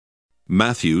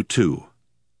Matthew 2.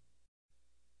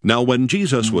 Now when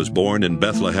Jesus was born in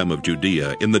Bethlehem of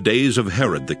Judea in the days of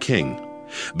Herod the king,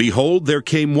 behold, there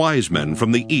came wise men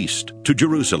from the east to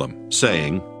Jerusalem,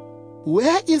 saying,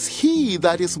 Where is he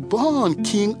that is born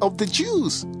King of the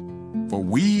Jews? For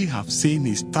we have seen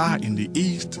his star in the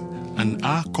east, and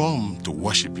are come to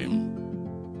worship him.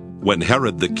 When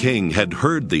Herod the king had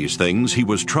heard these things, he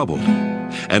was troubled,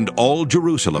 and all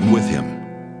Jerusalem with him.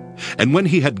 And when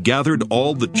he had gathered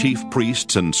all the chief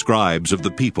priests and scribes of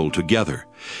the people together,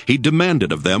 he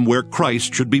demanded of them where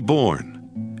Christ should be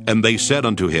born. And they said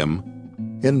unto him,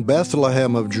 In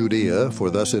Bethlehem of Judea,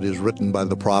 for thus it is written by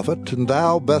the prophet, And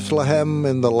thou, Bethlehem,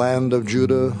 in the land of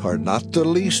Judah, art not the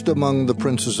least among the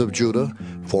princes of Judah,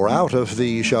 for out of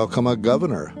thee shall come a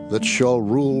governor, that shall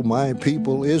rule my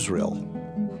people Israel.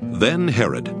 Then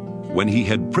Herod, when he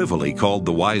had privily called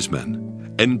the wise men,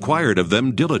 inquired of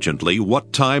them diligently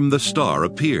what time the star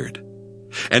appeared.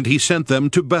 And he sent them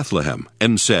to Bethlehem,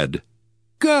 and said,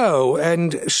 Go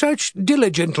and search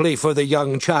diligently for the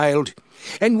young child,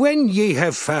 and when ye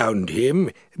have found him,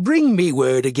 bring me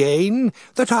word again,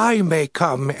 that I may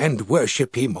come and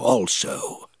worship him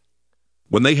also.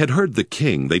 When they had heard the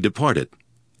king, they departed.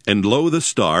 And lo, the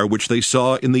star which they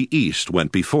saw in the east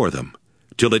went before them,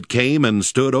 till it came and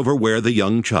stood over where the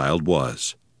young child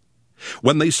was.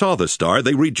 When they saw the star,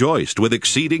 they rejoiced with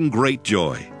exceeding great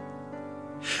joy.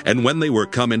 And when they were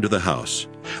come into the house,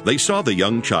 they saw the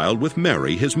young child with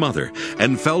Mary his mother,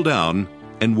 and fell down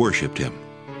and worshipped him.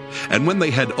 And when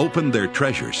they had opened their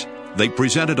treasures, they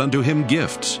presented unto him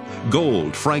gifts,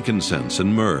 gold, frankincense,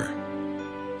 and myrrh.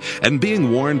 And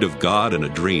being warned of God in a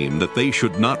dream that they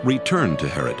should not return to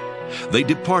Herod, they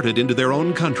departed into their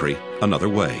own country another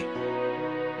way.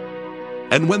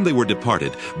 And when they were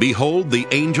departed, behold, the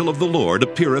angel of the Lord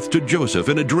appeareth to Joseph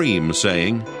in a dream,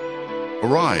 saying,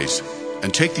 Arise,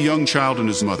 and take the young child and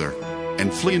his mother,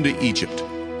 and flee into Egypt,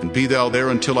 and be thou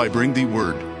there until I bring thee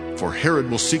word, for Herod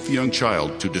will seek the young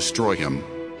child to destroy him.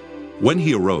 When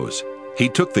he arose, he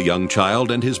took the young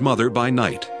child and his mother by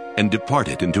night, and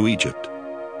departed into Egypt,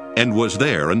 and was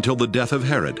there until the death of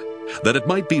Herod, that it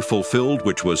might be fulfilled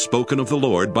which was spoken of the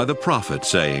Lord by the prophet,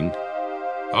 saying,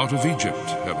 Out of Egypt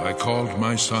have I called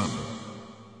my son.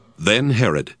 Then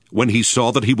Herod, when he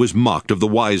saw that he was mocked of the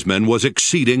wise men, was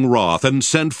exceeding wroth, and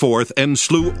sent forth, and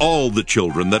slew all the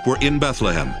children that were in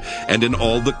Bethlehem, and in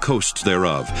all the coasts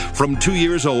thereof, from 2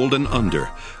 years old and under,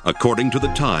 according to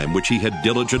the time which he had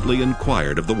diligently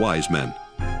inquired of the wise men.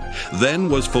 Then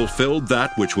was fulfilled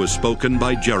that which was spoken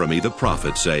by Jeremy the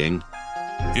prophet, saying,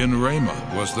 In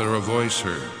Ramah was there a voice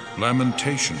heard,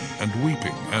 lamentation, and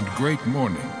weeping, and great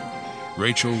mourning,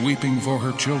 Rachel weeping for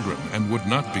her children, and would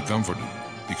not be comforted,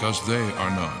 because they are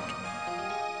not.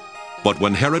 But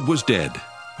when Herod was dead,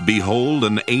 behold,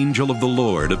 an angel of the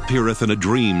Lord appeareth in a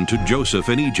dream to Joseph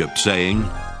in Egypt, saying,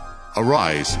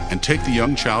 Arise, and take the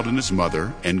young child and his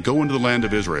mother, and go into the land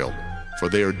of Israel, for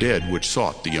they are dead which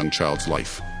sought the young child's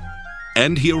life.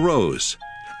 And he arose,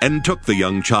 and took the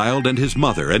young child and his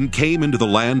mother, and came into the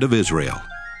land of Israel.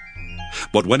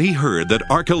 But when he heard that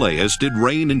Archelaus did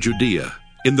reign in Judea,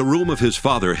 in the room of his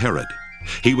father Herod,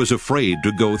 he was afraid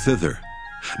to go thither.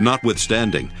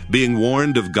 Notwithstanding, being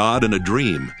warned of God in a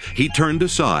dream, he turned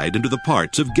aside into the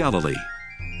parts of Galilee.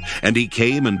 And he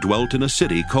came and dwelt in a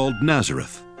city called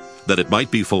Nazareth, that it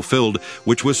might be fulfilled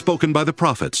which was spoken by the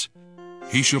prophets.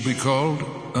 He shall be called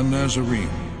a Nazarene,